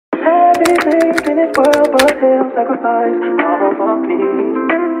anything in this world but he'll sacrifice all for me.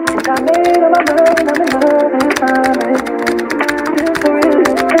 And I made up my mind, I'm in love and I'm in this for real.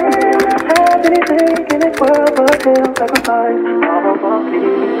 Have anything in this world but he'll sacrifice all for me.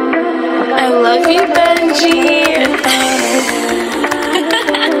 I love you, Benji.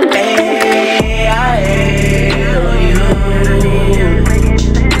 Hey, I owe you.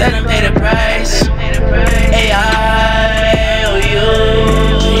 Let him pay the price. Hey, I owe you.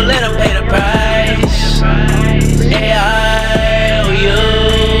 Let him pay the price. Hey, I owe you.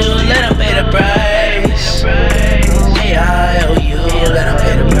 Let him pay the price. Hey, I owe you. Let him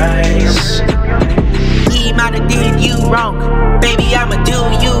pay the price. He might have did you wrong, baby, I'ma do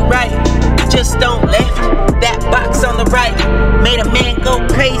you right. Just don't left that box on the right. Made a man go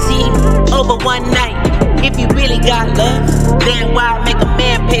crazy over one night. If you really got love, then why make a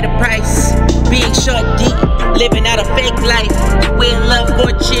man pay the price? Being short deep, living out a fake life. With love,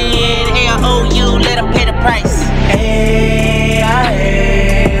 fortune, hey, I owe you, let him pay the price. Hey,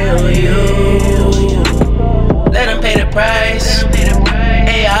 I owe you. Let him pay the price.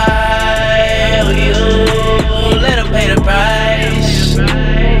 Hey, I owe you. Let him pay the price.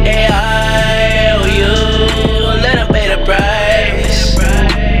 Hey, I owe you. Let him pay the price.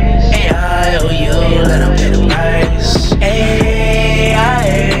 Hey, I owe you. Let him pay the price. Hey, I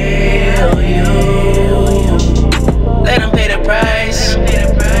owe you. Let him pay the price.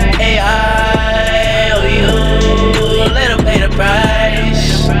 Hey, I owe you. Let him pay the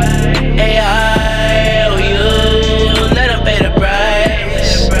price. Hey, I owe you. Let him pay the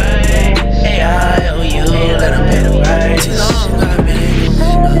price. Hey, I owe you. Let him pay the price. Too long I've been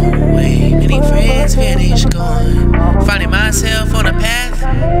away. Many friends vanished, gone. Finding myself on a path.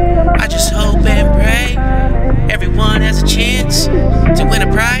 I just hope and pray everyone has a chance to win a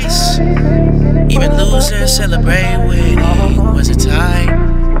prize. Even losers celebrate. Winning was a tie.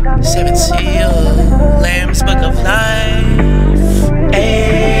 7 seal, Lamb's Book of Life.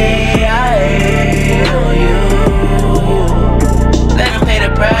 Hey, I owe you. Let him pay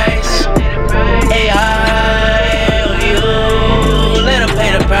the price. Hey, I owe you. Let him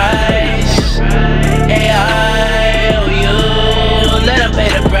pay the price. Hey, I owe you. Let him pay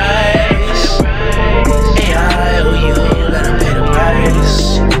the price. Hey, I owe you. Let him pay the price.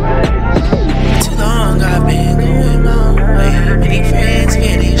 Too long I've been going my way. Many friends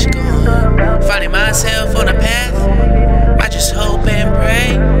vanished, gone. Finding myself on a path. I just hope and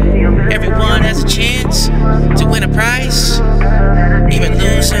pray everyone has a chance to win a prize. Even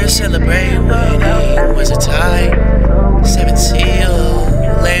losers celebrate. Winning was a tie. 7 seal,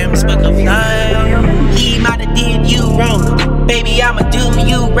 Lamb's Book of Life. He might have did you wrong, baby, I'ma do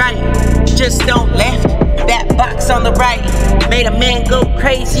you right. Just don't left that box on the right. Made a man go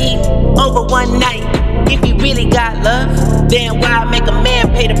crazy over one night. If you really got love, then why make a man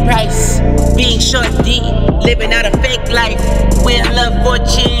pay the price? Being short deep, living out a fake life. With love,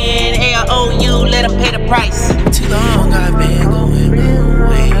 fortune, hey, I owe you, let him pay the price. Too long I've been going my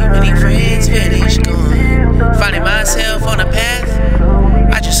way. Many friends vanished, gone. Finding myself on a path.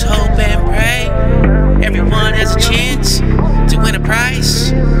 I just hope and pray everyone has a chance to win a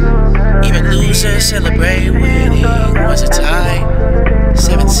prize. Even losers celebrate. Winning was a tie.